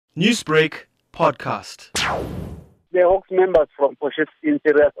Newsbreak Podcast. The Hawks members from Potchefstroom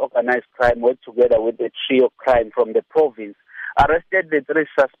Serious Organized Crime worked together with the trio crime from the province, arrested the three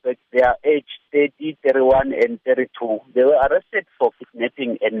suspects. They are aged 30, 31 and 32. They were arrested for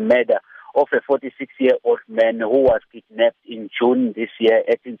kidnapping and murder of a 46-year-old man who was kidnapped in June this year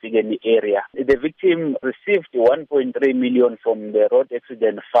at Umzimkhulu area. The victim received 1.3 million from the road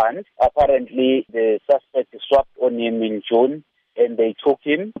accident fund. Apparently, the suspect swapped on him in June, and they took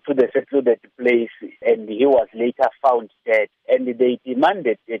him to the secluded place, and he was later found dead. And they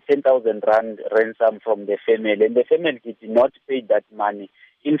demanded a 10,000 rand ransom from the family, and the family did not pay that money.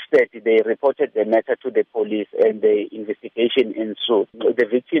 Instead, they reported the matter to the police, and the investigation ensued. The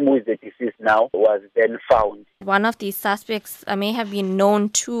victim, who is the deceased now, was then found. One of these suspects may have been known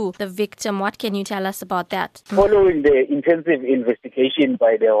to the victim. What can you tell us about that? Following the intensive investigation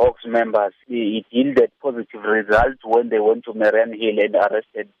by the Hawks members, it yielded positive results when they went to Marian Hill and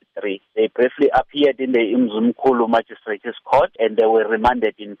arrested three. They briefly appeared in the Umzimkhulu Magistrate's court, and they were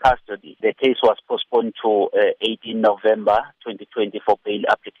remanded in custody. The case was postponed to 18 November 2020 for bail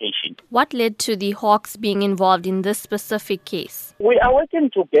application. What led to the Hawks being involved in this specific case? We are working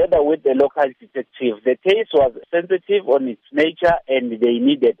together with the local detective. The case was sensitive on its nature and they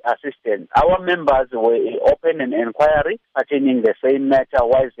needed assistance. Our members were open an inquiry pertaining the same matter,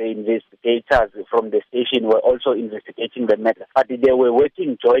 whilst the investigators from the station were also investigating the matter. But they were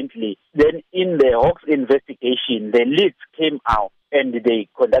working jointly. Then in the Hawks investigation, the leads came out, and they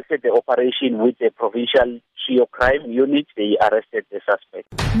conducted the operation with the provincial trio crime unit. They arrested the suspect.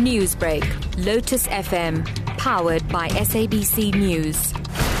 Newsbreak, Lotus FM, powered by SABC News.